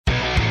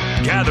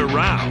Gather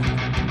round.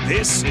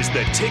 This is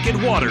the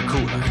Ticket Water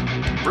Cooler,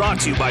 brought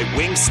to you by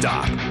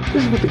Wingstop.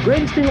 This is what the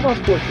greatest thing about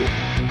sports is.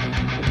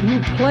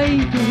 You play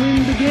to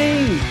win the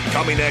game.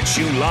 Coming at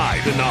you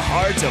live in the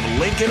heart of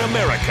Lincoln,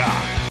 America.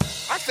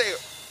 I say,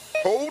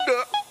 hold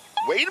up,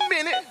 wait a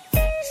minute,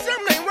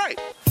 something ain't right.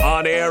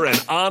 On air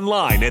and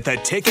online at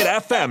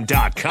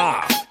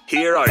theticketfm.com.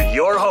 Here are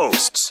your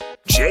hosts,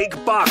 Jake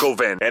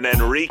Bakoven and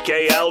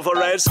Enrique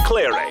Alvarez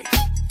Clary.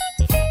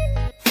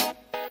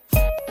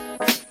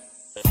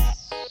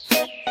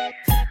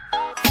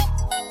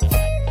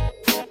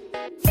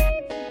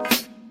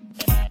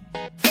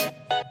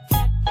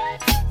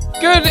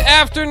 Good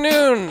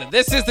afternoon.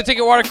 This is the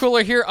Ticket Water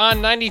Cooler here on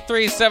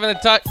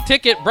 93.7 The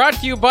Ticket, brought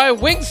to you by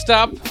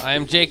Wingstop. I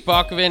am Jake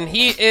Bakoven.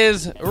 He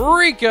is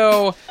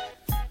Rico.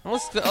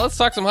 Let's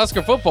talk some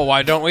Husker football.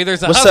 Why don't we?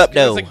 There's a What's up,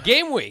 though? It's a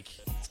game week.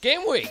 It's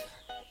game week.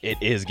 It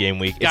is game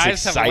week. Guys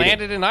it's have exciting.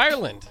 landed in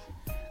Ireland.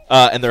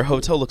 And their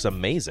hotel looks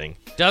amazing.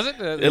 Does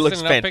it? It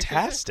looks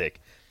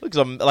fantastic. Looks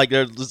like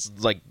there's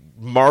like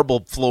marble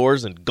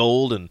floors and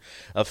gold and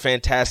a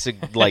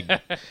fantastic like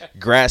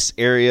grass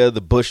area.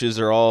 The bushes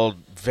are all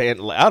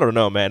I don't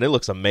know, man. It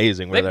looks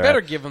amazing. Where They they're better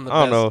at. give them the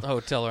best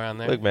hotel around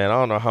there. Look, man, I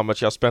don't know how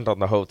much y'all spent on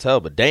the hotel,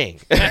 but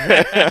dang.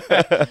 I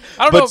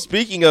don't But know.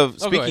 speaking of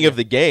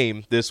the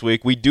game this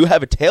week, we do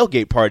have a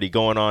tailgate party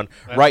going on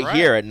right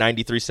here at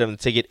 93.7 The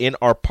Ticket in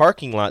our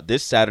parking lot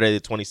this Saturday, the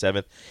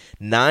 27th,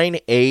 9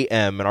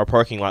 a.m. in our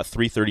parking lot,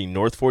 330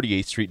 North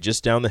 48th Street,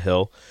 just down the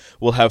hill.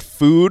 We'll have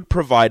food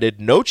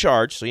provided, no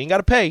charge, so you ain't got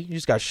to pay. You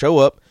just got to show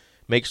up,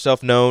 make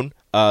yourself known.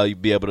 You'll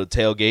be able to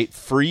tailgate.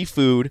 Free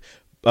food.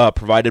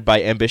 Provided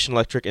by Ambition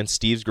Electric and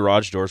Steve's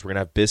Garage Doors. We're going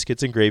to have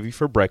biscuits and gravy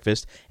for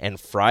breakfast and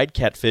fried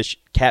catfish,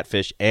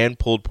 and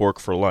pulled pork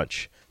for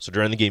lunch. So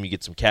during the game, you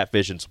get some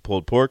catfish and some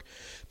pulled pork,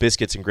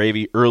 biscuits and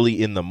gravy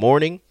early in the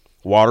morning.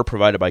 Water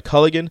provided by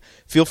Culligan.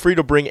 Feel free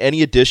to bring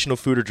any additional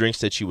food or drinks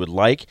that you would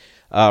like.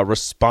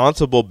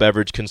 Responsible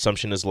beverage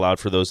consumption is allowed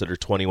for those that are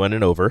 21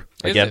 and over.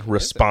 Again,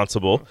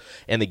 responsible.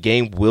 And the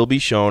game will be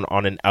shown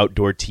on an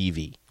outdoor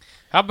TV.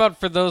 How about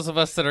for those of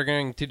us that are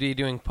going to be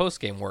doing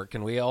post-game work?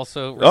 Can we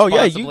also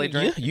responsibly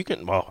drink? You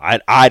can. Well,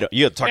 I don't.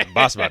 You have to talk to the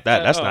boss about that.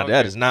 That's not. Okay.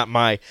 That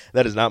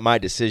is not my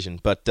decision.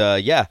 But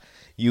yeah,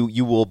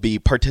 you will be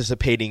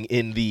participating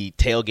in the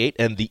tailgate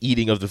and the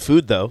eating of the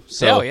food, though.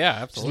 So yeah,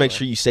 absolutely. Just make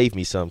sure you save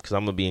me some because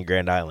I'm gonna be in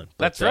Grand Island.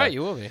 But, That's right,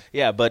 you will be.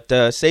 Yeah,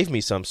 but save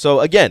me some. So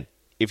again,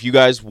 if you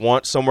guys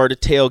want somewhere to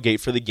tailgate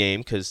for the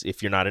game, because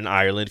if you're not in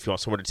Ireland, if you want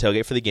somewhere to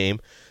tailgate for the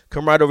game,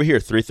 come right over here,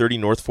 330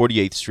 North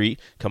 48th Street.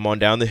 Come on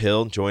down the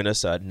hill and join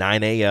us at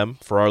 9 a.m.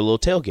 for our little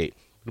tailgate.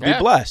 It'll be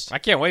blessed. I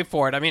can't wait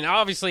for it. I mean,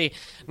 obviously,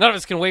 none of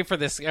us can wait for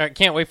this.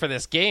 Can't wait for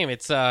this game.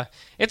 It's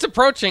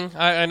approaching.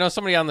 I know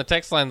somebody on the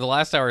text line the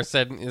last hour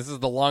said this is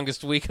the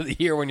longest week of the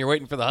year when you're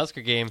waiting for the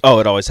Husker game. Oh,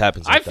 it always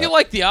happens. I feel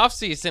like the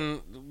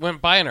offseason went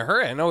by in a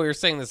hurry. I know we were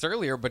saying this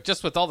earlier, but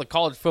just with all the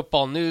college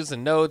football news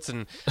and notes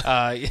and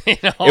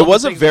it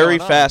was a very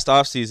fast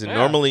offseason. Yeah.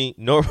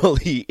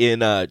 Normally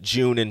in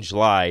June and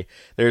July,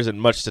 there isn't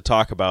much to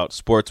talk about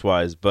sports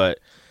wise, but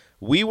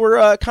we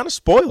were kind of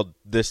spoiled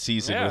this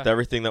season with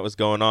everything that was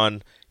going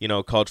on,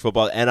 college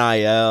football,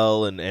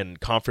 NIL and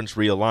conference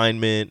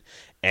realignment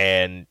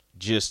and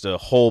just a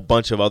whole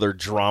bunch of other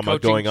drama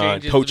going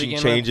on. Coaching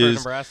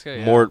changes,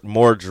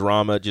 more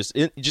drama just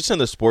in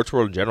the sports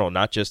world in general,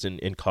 not just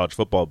in college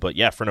football. But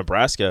yeah, for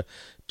Nebraska,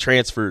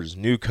 transfers,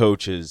 new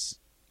coaches,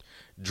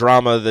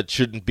 drama that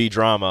shouldn't be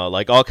drama,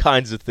 like all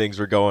kinds of things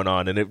were going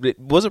on. And it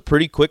was a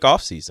pretty quick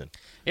offseason.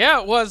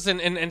 Yeah, it was,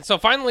 and so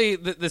finally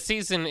the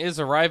season is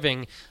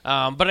arriving.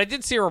 But I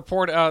did see a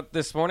report out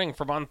this morning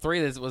from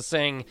On3 that was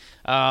saying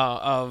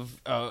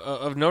of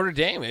Notre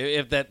Dame,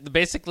 if that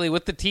basically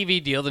with the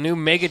TV deal, the new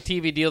mega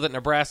TV deal that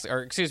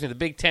the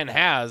Big Ten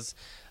has.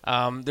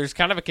 There's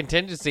kind of a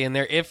contingency in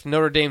there if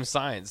Notre Dame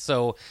signs.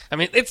 So, I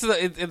mean,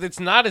 it's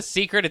not a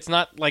secret. It's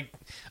not like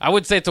I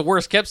would say it's a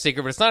worst kept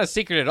secret, but it's not a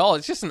secret at all.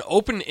 It's just an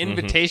open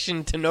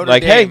invitation to Notre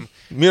Dame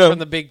from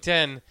the Big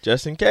Ten,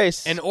 just in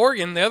case. And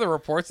Oregon, the other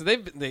reports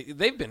they've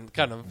been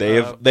kind of they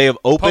have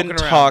open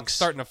talks,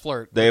 starting to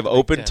flirt. They have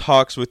open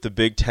talks with the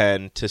Big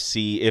Ten to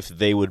see if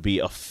they would be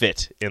a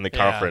fit in the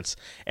conference,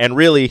 and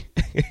really.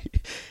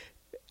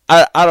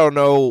 I don't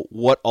know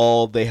what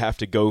all they have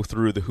to go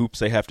through, the hoops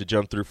they have to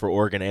jump through for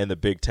Oregon and the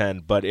Big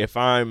Ten. But if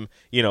I'm,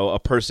 a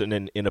person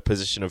in a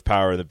position of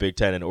power in the Big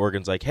Ten and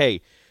Oregon's like,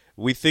 hey,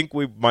 we think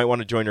we might want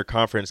to join your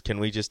conference. Can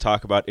we just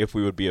talk about if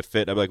we would be a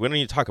fit? I'm like, we don't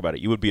need to talk about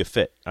it. You would be a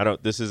fit.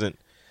 This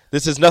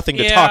is nothing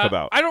to talk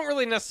about. I don't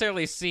really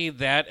necessarily see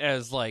that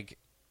as like.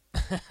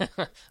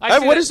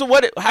 How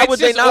would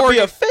they not be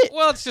a fit?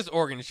 Well, it's just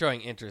Oregon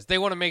showing interest. They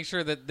want to make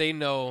sure that they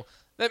know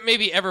that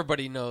maybe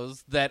everybody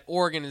knows that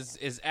Oregon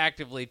is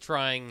actively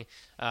trying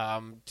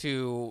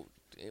to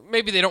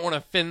maybe they don't want to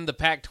offend the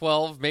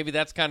Pac-12. Maybe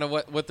that's kind of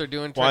what they're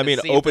doing. Well, I mean,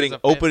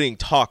 opening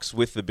talks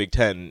with the Big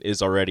Ten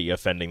is already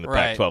offending the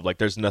Pac-12. Like,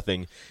 there's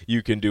nothing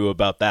you can do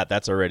about that.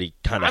 That's already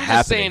kind of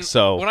happening.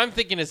 So what I'm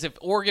thinking is, if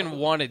Oregon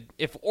wants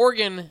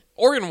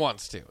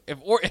to,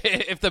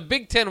 if the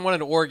Big Ten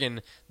wanted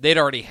Oregon, they'd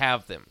already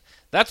have them.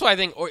 that's why I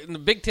think the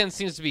Big Ten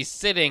seems to be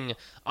sitting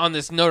on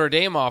this Notre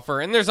Dame offer.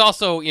 And there's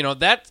also,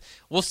 that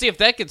we'll see if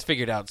that gets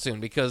figured out soon,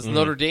 because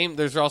Notre Dame,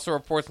 there's also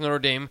reports Notre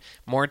Dame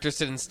more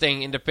interested in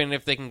staying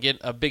independent if they can get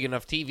a big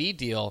enough TV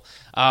deal.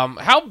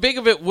 How big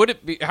of it would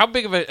it be? How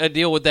big of a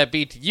deal would that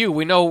be to you?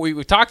 We know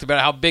we talked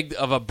about how big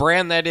of a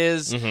brand that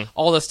is,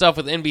 all the stuff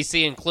with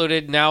NBC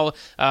included. Now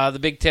the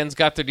Big Ten's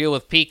got their deal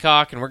with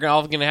Peacock, and we're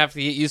all going to have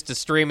to get used to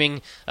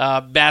streaming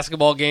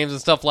basketball games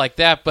and stuff like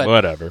that. But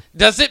whatever.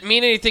 Does it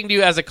mean anything to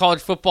you as a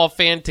college football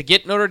fan to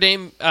get Notre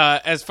Dame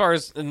as far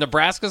as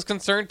Nebraska's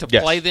concerned, to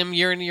play them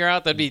year in year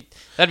out? That'd be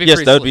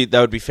yes, that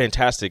would be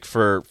fantastic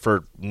for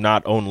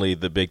not only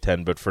the Big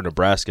Ten but for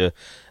Nebraska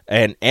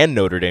and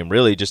Notre Dame,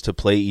 really, just to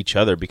play each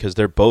other, because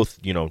they're both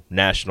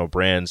national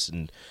brands,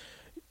 and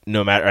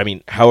no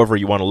matter, however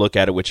you want to look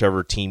at it,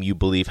 whichever team you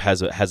believe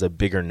has a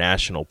bigger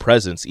national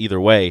presence, either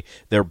way,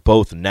 they're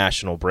both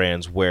national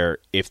brands where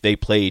if they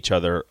play each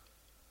other,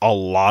 a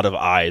lot of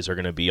eyes are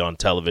going to be on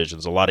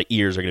televisions, a lot of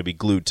ears are going to be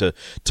glued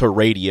to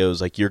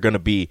radios. Like, you're going to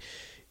be,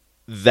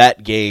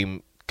 that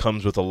game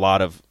comes with a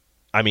lot of,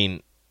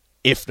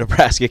 if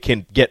Nebraska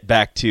can get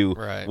back to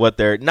what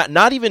they're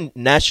not even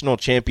national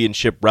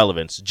championship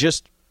relevance,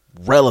 just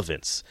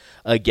relevance.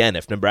 Again,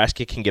 if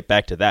Nebraska can get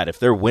back to that, if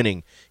they're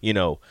winning,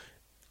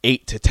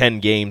 8 to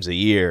 10 games a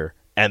year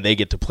and they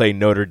get to play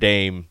Notre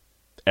Dame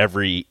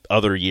every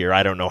other year,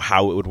 I don't know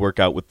how it would work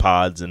out with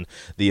pods and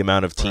the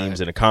amount of teams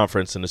in a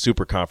conference and a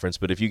super conference,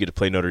 but if you get to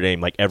play Notre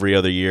Dame like every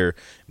other year,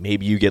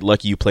 maybe you get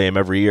lucky you play them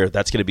every year,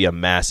 that's going to be a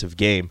massive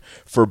game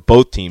for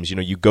both teams.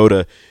 You go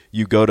to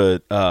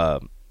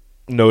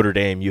Notre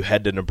Dame, you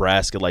head to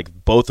Nebraska,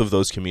 like both of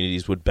those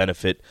communities would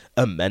benefit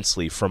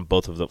immensely from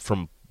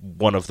from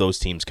one of those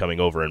teams coming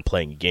over and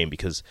playing a game,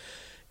 because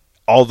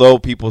although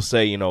people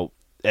say,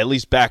 at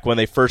least back when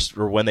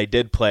they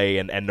did play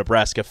and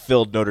Nebraska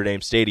filled Notre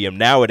Dame Stadium,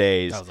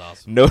 nowadays that was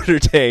awesome. Notre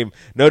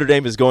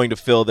Dame is going to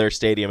fill their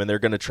stadium, and they're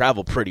going to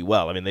travel pretty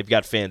well. They've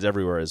got fans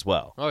everywhere as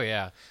well. Oh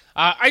yeah.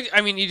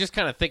 You just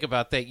kind of think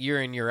about that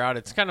year in, year out.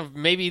 It's kind of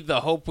maybe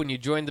the hope when you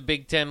joined the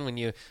Big Ten, when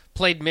you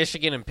played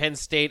Michigan and Penn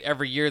State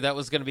every year, that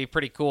was going to be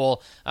pretty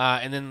cool.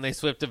 And then they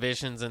swept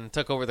divisions and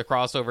took over the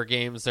crossover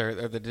games,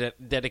 or the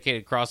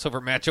dedicated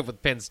crossover matchup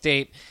with Penn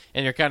State,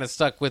 and you're kind of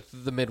stuck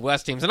with the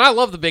Midwest teams. And I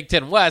love the Big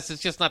Ten West.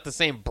 It's just not the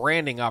same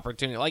branding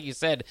opportunity. Like you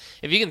said,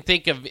 if you can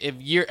think of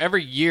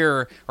every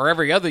year or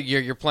every other year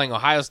you're playing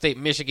Ohio State,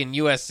 Michigan,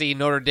 USC,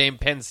 Notre Dame,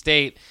 Penn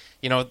State,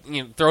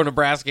 throw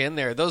Nebraska in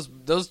there.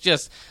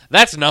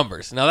 That's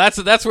numbers. Now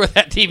that's where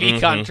that TV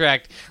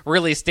contract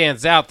really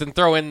stands out. Then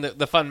throw in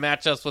the fun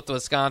matchups with the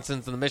Wisconsins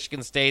and the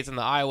Michigan States and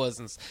the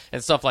Iowas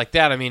and stuff like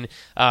that.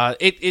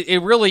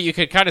 It really, you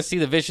could kind of see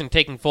the vision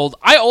taking fold.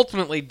 I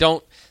ultimately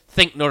don't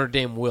think Notre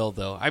Dame will,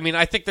 though.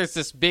 I think there's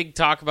this big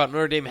talk about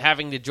Notre Dame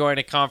having to join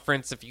a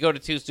conference. If you go to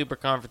 2 super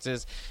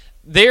conferences,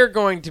 they're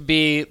going to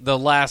be the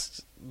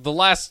last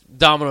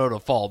domino to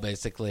fall,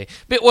 basically.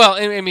 But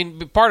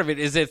part of it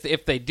is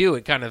if they do,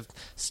 it kind of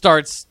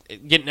starts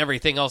getting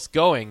everything else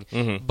going.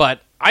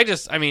 But I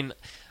don't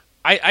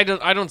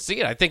see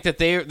it. I think that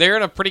they're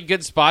in a pretty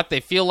good spot. They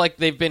feel like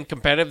they've been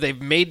competitive.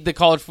 They've made the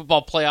college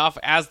football playoff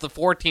as the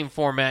 4-team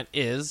format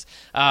is.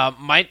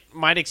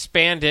 Might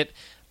expand it.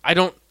 I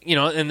don't,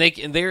 and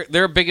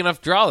they're a big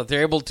enough draw that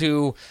they're able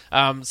to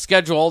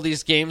schedule all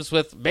these games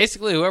with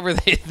basically whoever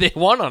they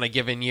want on a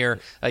given year.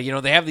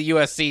 They have the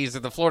USCs or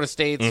the Florida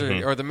States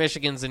or the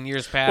Michigans in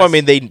years past. Well,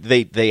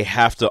 they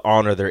have to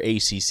honor their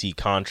ACC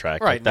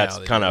contract. Right, that's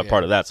kind of a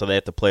part of that, so they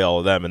have to play all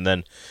of them, and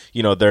then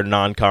their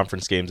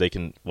non-conference games they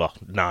can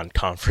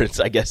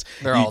non-conference, I guess.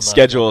 You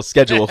schedule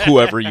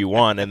whoever you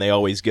want, and they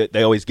always get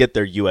their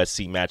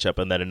USC matchup,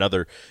 and then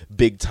another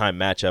big time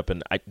matchup.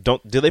 And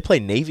do they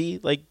play Navy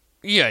like?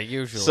 Yeah,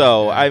 usually.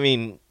 So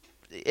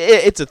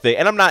it's a thing,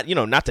 and I'm not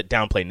not to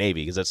downplay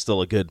Navy, because that's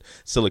still a good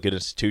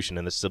institution,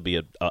 and this still be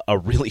a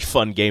really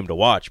fun game to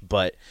watch.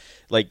 But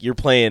like, you're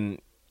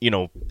playing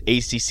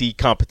ACC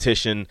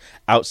competition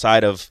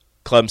outside of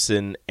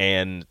Clemson,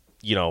 and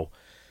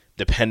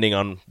depending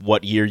on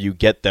what year you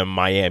get them,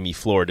 Miami,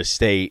 Florida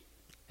State.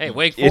 Hey,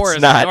 Wake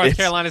Forest, North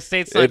Carolina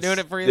State's not doing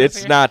it for you this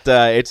year?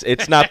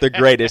 It's not the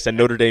greatest, and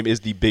Notre Dame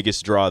is the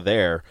biggest draw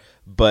there.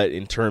 But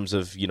in terms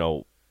of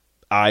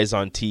eyes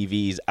on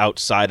TVs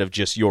outside of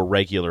just your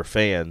regular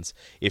fans,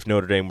 if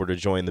Notre Dame were to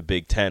join the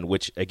Big Ten,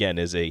 which again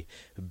is a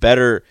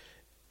better,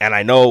 and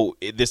I know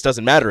this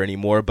doesn't matter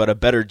anymore, but a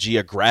better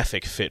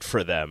geographic fit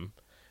for them,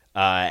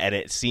 and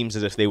it seems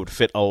as if they would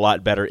fit a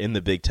lot better in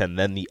the Big Ten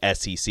than the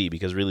SEC,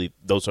 because really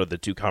those are the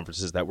 2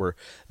 conferences that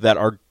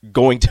are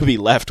going to be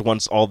left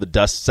once all the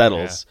dust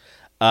settles.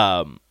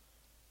 Yeah.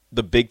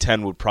 The Big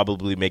Ten would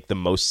probably make the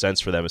most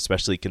sense for them,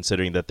 especially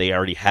considering that they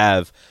already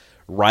have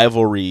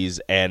rivalries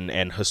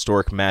and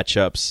historic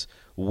matchups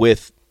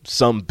with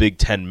some Big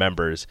Ten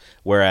members,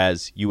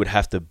 whereas you would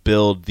have to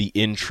build the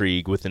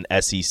intrigue with an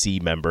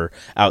SEC member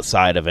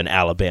outside of an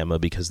Alabama,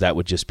 because that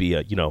would just be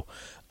a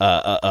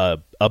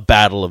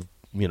battle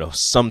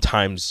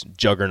sometimes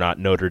juggernaut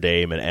Notre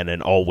Dame and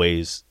then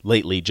always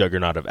lately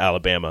juggernaut of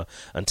Alabama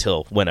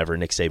until whenever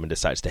Nick Saban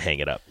decides to hang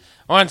it up.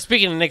 Well, and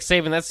speaking of Nick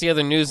Saban, that's the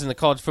other news in the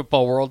college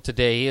football world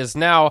today. He is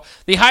now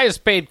the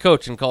highest paid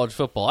coach in college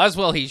football, as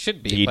well he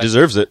should be. He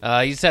deserves it.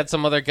 He's had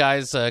some other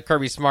guys,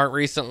 Kirby Smart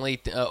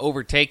recently,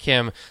 overtake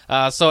him.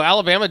 So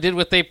Alabama did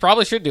what they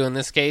probably should do in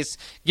this case,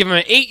 give him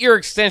an 8-year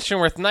extension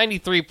worth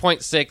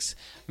 $93.6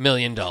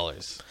 million.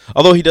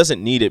 Although he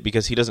doesn't need it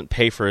because he didn't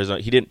pay for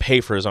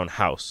his own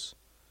house.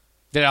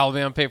 Did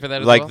Alabama pay for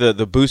that as well? Like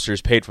the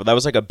boosters paid for. That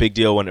was like a big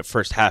deal when it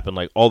first happened.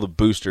 Like all the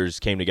boosters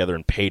came together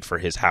and paid for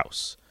his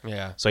house.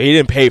 Yeah. So he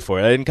didn't pay for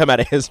it. It didn't come out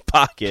of his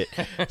pocket.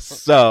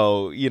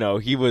 So,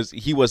 he was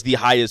the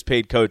highest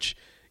paid coach,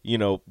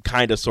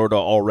 kind of sort of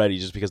already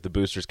just because the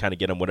boosters kind of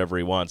get him whatever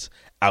he wants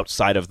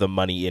outside of the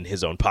money in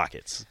his own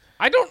pockets.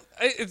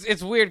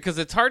 It's weird because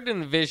it's hard to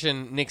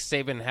envision Nick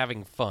Saban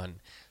having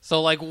fun.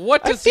 So, like,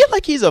 what does I feel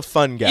like he's a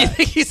fun guy. You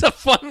think he's a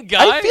fun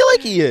guy? I feel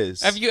like he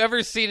is. Have you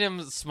ever seen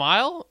him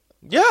smile?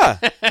 Yeah.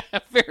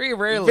 Very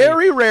rarely.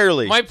 Very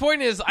rarely. My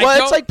point is,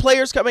 it's like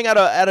players coming out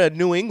of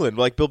New England,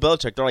 like Bill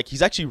Belichick. They're like,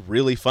 he's actually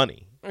really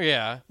funny.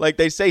 Yeah. Like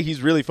they say he's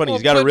really funny. Well,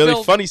 he's got a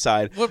really funny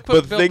side. But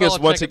the Bill thing is,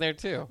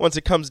 Belichick once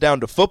it comes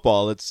down to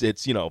football, it's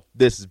this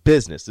is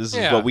business. This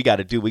is what we got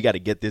to do. We got to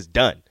get this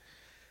done.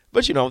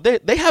 But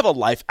they have a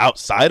life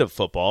outside of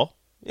football.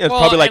 Yeah, it's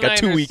probably like a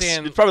 2 weeks.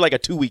 It's probably like a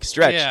 2 week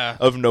stretch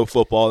of no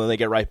football, and then they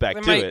get right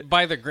back to it.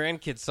 Buy their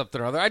grandkids something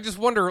or other. I just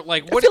wonder,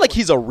 like, I feel like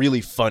he's a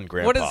really fun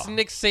grandpa. What does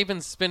Nick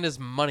Saban spend his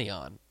money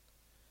on?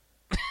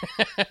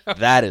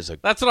 That is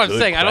That's what I'm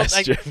saying.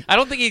 Question. I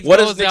don't think he. What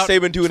goes does Nick out,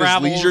 Saban do in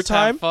his leisure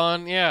time? Have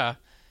fun, yeah.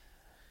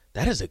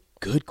 That is a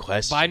good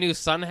question. Buy new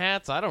sun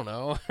hats? I don't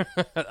know.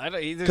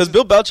 Because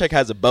Bill Belichick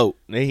has a boat.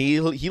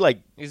 He's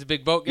a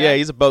big boat guy. Yeah,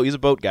 he's a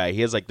boat guy. He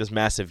has like this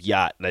massive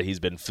yacht that he's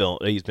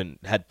been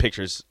had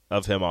pictures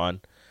of him on.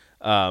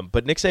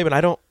 But Nick Saban,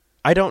 I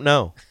don't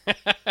know.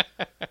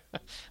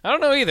 I don't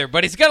know either,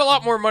 but he's got a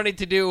lot more money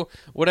to do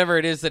whatever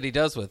it is that he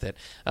does with it.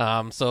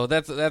 So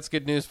that's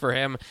good news for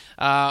him.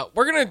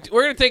 We're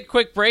gonna take a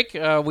quick break.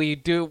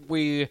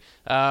 We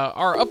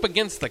are up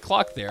against the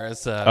clock there.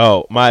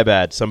 Oh, my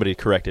bad. Somebody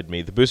corrected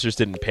me. The boosters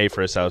didn't pay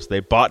for his house. They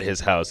bought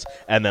his house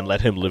and then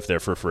let him live there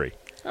for free.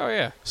 Oh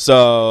yeah.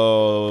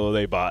 So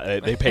they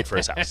paid for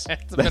his house.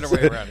 It's a better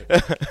way around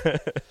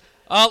it.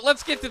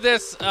 Let's get to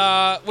this.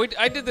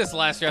 I did this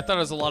last year. I thought it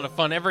was a lot of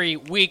fun. Every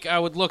week I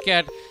would look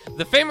at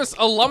the famous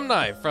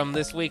alumni from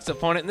this week's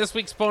opponent. And this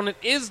week's opponent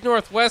is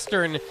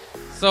Northwestern.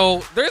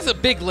 So there's a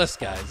big list,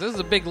 guys. This is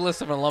a big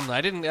list of alumni.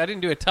 I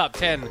didn't do a top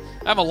 10.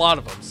 I have a lot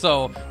of them.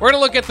 So we're going to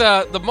look at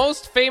the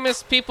most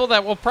famous people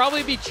that will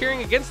probably be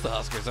cheering against the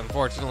Huskers,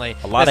 unfortunately.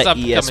 A lot of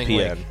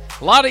ESPN. Week.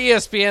 A lot of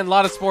ESPN, a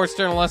lot of sports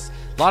journalists,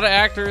 a lot of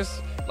actors.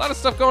 A lot of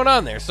stuff going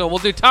on there. So we'll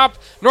do top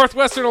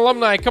Northwestern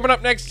alumni coming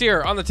up next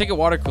year on the Ticket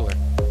Water Cooler.